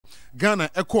Ghana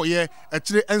ekoye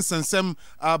etire ensensem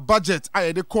budget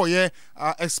aye de koye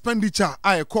expenditure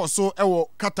aye so ewo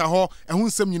QATAR ho ehun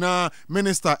nsem nyina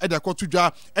minister e de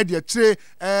akotudwa e de etire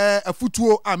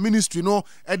afutuo a ministry no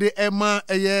e de ema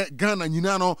eye Ghana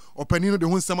nyina no opani no de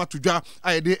hun nsem atudwa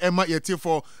aye de ema yete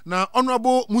for na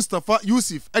Honorable Mustafa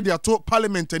Yusuf e de ato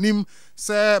parliament anim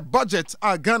se budget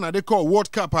a Ghana de call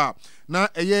World Cup na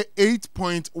eye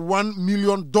 $8.1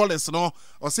 million no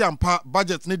o se ampa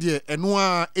budget ne de eno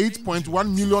a $8.1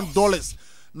 million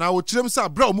na o kirem sa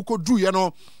bra o muko dru ye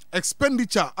no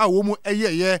expenditure a wo mu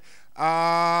eye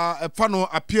fano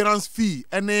appearance fee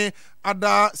ene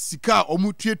ada sika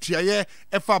omu tuatuaye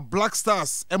efa Black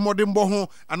Stars emodembo ho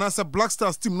anasa Black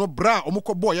Stars team no bra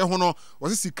omuko boy ye ho no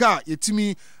wose sika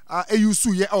yetimi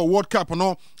ayusu ye World Cup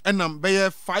no enam beye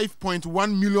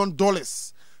 $5.1 million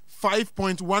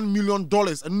 $5.1 million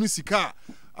enu sika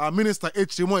minister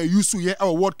HMO ayusu ye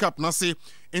World Cup na se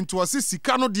into ase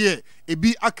sika no de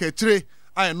ebi aketire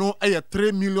I know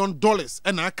 $3 million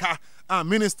ena aka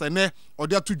minister ne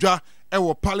ode atudwa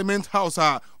ewo Parliament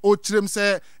House o chirem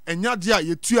se enya dia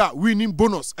yetua winning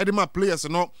bonus edema players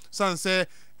no san se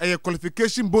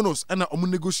qualification bonus ena omu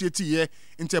negotiate ye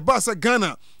inte ba se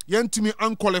Ghana yentumi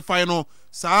unqualify no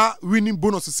sa winning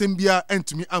bonus sembia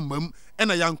entumi amam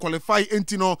ena yan qualify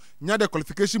enti no nya de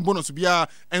qualification bonus bia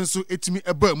enso etumi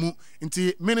ebamu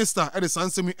inti minister ede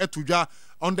sansemi etudwa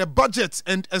on the budget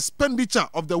and expenditure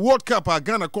of the World Cup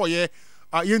Ghana koye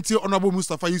yenti Honorable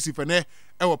Mustafa Yusuf ene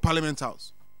ewo Parliament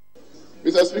House.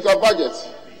 Mr. Speaker, budget.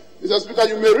 Mr. Speaker,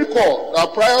 you may recall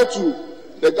that prior to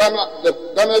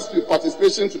Ghana's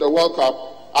participation to the World Cup,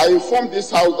 I informed this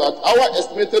House that our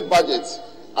estimated budget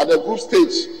at the group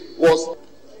stage was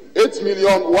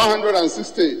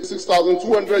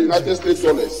 $8,166,200 United States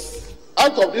dollars.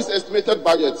 Out of this estimated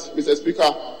budget, Mr.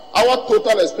 Speaker, our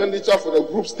total expenditure for the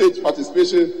group stage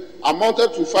participation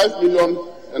amounted to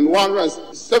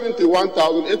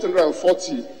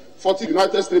 $5,171,840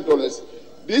 United States dollars.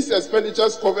 These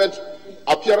expenditures covered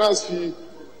appearance fee,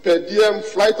 per diem,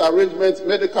 flight arrangements,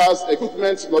 medicals,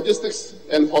 equipment, logistics,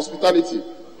 and hospitality.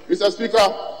 Mr.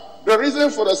 Speaker, the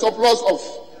reason for the surplus of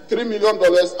 $3 million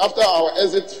after our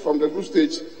exit from the group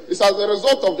stage is as a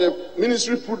result of the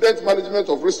ministry's prudent management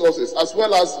of resources, as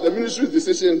well as the ministry's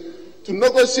decision to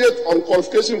negotiate on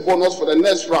qualification bonus for the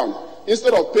next round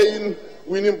instead of paying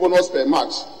winning bonus per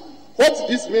match. What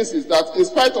this means is that in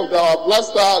spite of our Black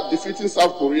Star defeating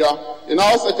South Korea in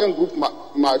our second group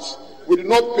match, we did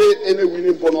not pay any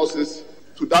winning bonuses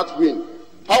to that win.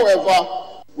 However,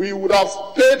 we would have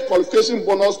paid qualification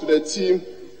bonus to the team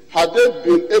had they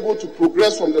been able to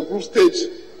progress from the group stage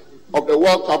of the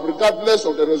World Cup, regardless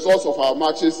of the results of our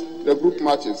matches, the group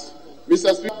matches.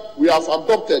 Mr. Speaker, we have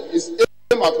adopted is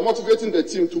aim at motivating the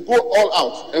team to go all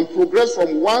out and progress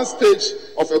from one stage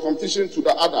of a competition to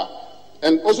the other,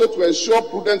 and also to ensure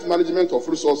prudent management of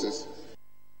resources.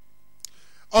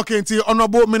 Okay, nti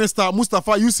Honorable Minister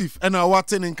Mustafa Yusuf ena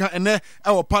waten nka ene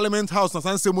ewo Parliament House na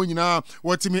sanse mo nyina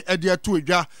watimi ede atu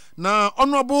edwa na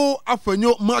Honorable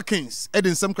Afanyo Markins ede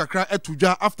nsem kakra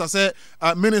etudwa after say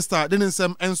minister de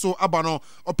nsem enso abano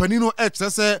opanino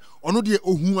se ono de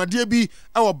ohuade bi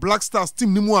ewo Black Stars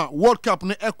team nimu a World Cup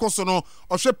ne ekoso no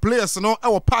ohwe players no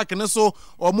ewo park ne so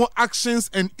omo actions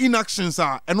and inactions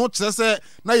eno se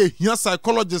na ye hia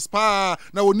psychologists pa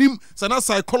na onim sana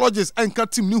psychologists enka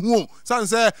team ni hu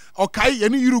sanse okay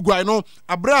yeni Uruguay no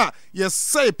abra yes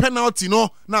say penalty no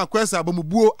na kwese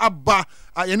abamubuo aba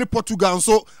yeni Portugal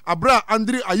so abra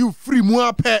Andre ayu free mu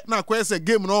ape na kwese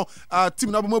game no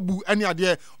team na abamubu ani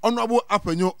ade Honorable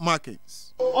Apanyo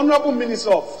Markins. Honorable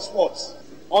Minister of Sports,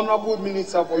 Honorable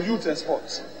Minister for Youth and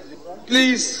Sports,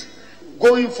 please,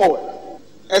 going forward,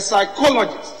 a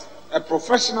psychologist, a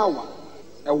professional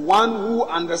one who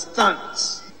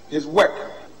understands his work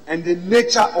and the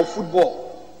nature of football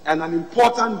and an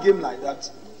important game like that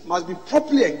must be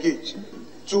properly engaged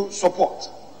to support.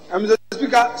 And Mr.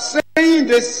 Speaker, saying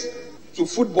this to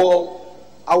football,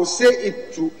 I will say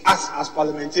it to us as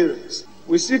parliamentarians.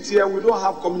 We sit here, we don't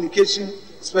have communication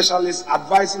specialists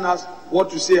advising us what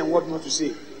to say and what not to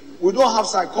say. We don't have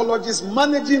psychologists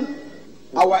managing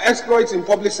our exploits in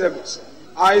public service.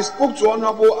 I spoke to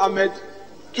Honorable Ahmed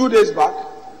 2 days back,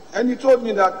 and he told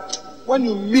me that when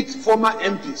you meet former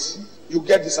MPs, you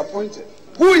get disappointed.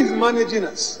 Who is managing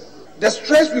us? The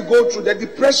stress we go through, the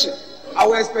depression,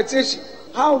 our expectation.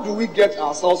 How do we get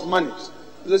ourselves managed?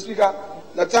 Mr. Speaker,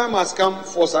 the time has come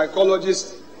for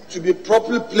psychologists to be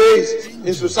properly placed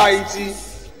in society.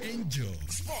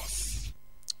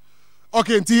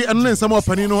 Okay, nti enne nsamo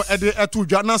panino ede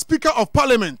etudwa na Speaker of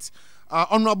Parliament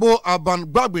Honorable Alban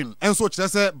Gbagben and so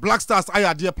say Black Stars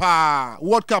aya dear pa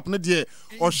World Cup ne dear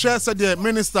or share said the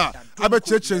minister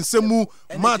abechech nsemu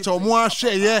match or mo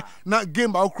share na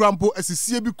game ba okrampo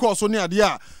asisie bi course oni ade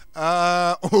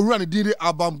run did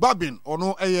Alban Gbagben or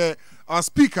no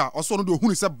speaker or so no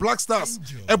who say Black Stars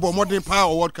ebo modern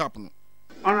power World Cup.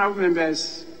 Honorable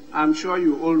members, I'm sure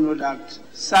you all know that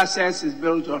success is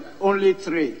built on only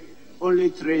three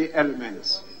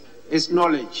elements. It's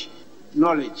knowledge,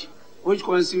 which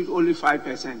constitutes only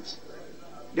 5%.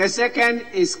 The second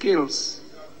is skills,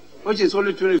 which is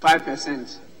only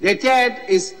 25%. The third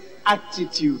is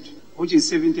attitude, which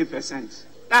is 70%.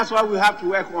 That's what we have to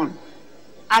work on.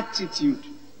 Attitude.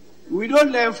 We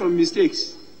don't learn from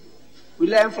mistakes. We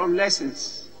learn from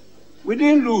lessons. We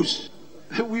didn't lose.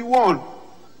 We won.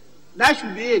 That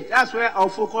should be it. That's where our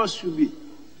focus should be.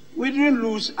 We didn't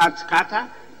lose at QATAR.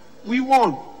 We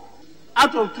won.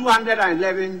 Out of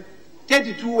 211,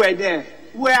 32 were there.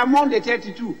 We were among the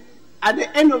 32. At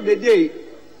the end of the day,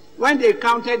 when they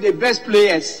counted the best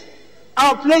players,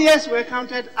 our players were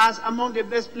counted as among the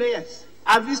best players.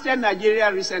 I visited Nigeria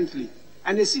recently,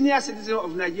 and a senior citizen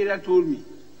of Nigeria told me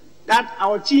that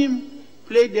our team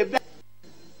played the best.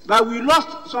 But we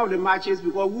lost some of the matches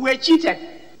because we were cheated.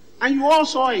 And you all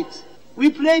saw it.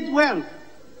 We played well.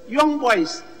 Young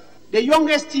boys, the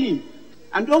youngest team.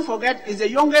 And don't forget, it's the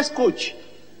youngest coach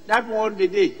that won the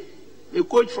day. The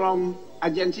coach from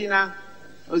Argentina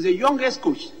was the youngest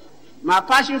coach. My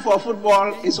passion for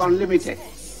football is unlimited.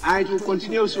 And it will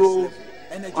continue so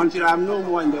until I'm no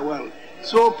more in the world.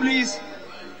 So please,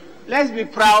 let's be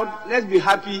proud, let's be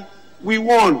happy. We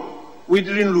won, we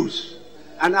didn't lose.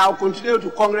 And I'll continue to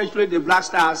congratulate the Black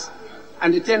Stars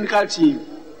and the technical team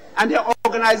and the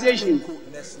organization,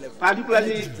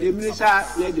 particularly the minister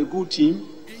led a good team.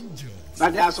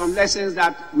 But there are some lessons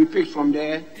that we picked from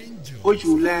there, which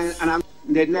we'll learn, and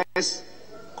in the next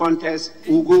contest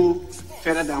we'll go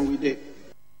further than we did.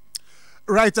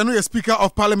 Right, I know your Speaker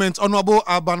of Parliament, Honorable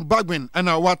Alban Gbagben,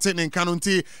 and Watin in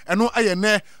Kanunti, and no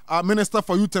Ayane, Minister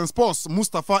for Youth and Sports,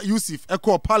 Mustafa Yusuf,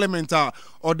 Echo Parliament,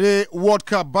 or the World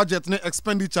Cup budget ne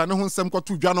expenditure, no one semko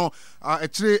to Jano, a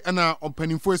tree and on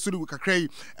penning for a studio with a cray,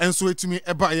 and so to me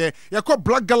a buyer. Yako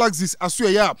Black Galaxies, as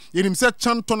we are, in said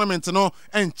Chan tournament, no,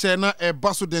 and China, a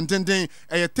basso dendende,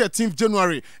 a 13th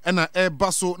January, and a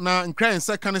basso na and crying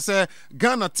second, say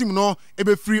Ghana team no,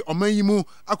 ebe free or mayimu,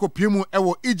 ako pimu,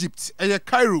 ewo Egypt,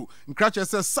 Cairo, in Cratcher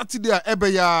says Saturday,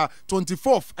 Ebeya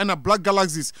 24th, and a Black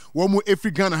Galaxies, Womu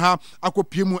Efri Ghana ha, Ako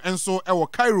Piemu, and so our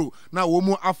Cairo. Now,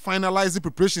 Womu are finalizing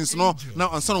preparations no, now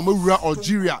on San Omura,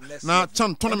 Algeria, now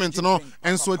Chan tournament no,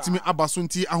 and so Timi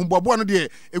Abasunti, and Humbabuana de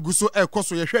Eguso El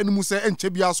Coso, Yasha and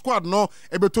Chebia squad no,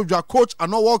 Ebetoja coach,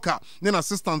 and no Walker, then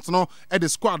assistant no, at the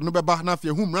squad, no Baba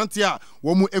Nafia, whom Rantia,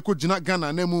 Womu Eko Jina Ghana,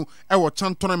 Nemu, our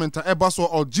Chan tournament,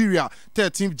 Ebaso, Algeria,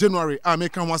 13th January,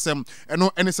 American Wasem, and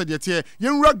no any said yet.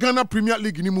 Yenra Ghana Premier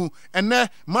League nimu ene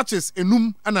matches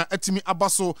enum ana etimi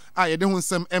abaso a yede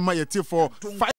honsem ema yete for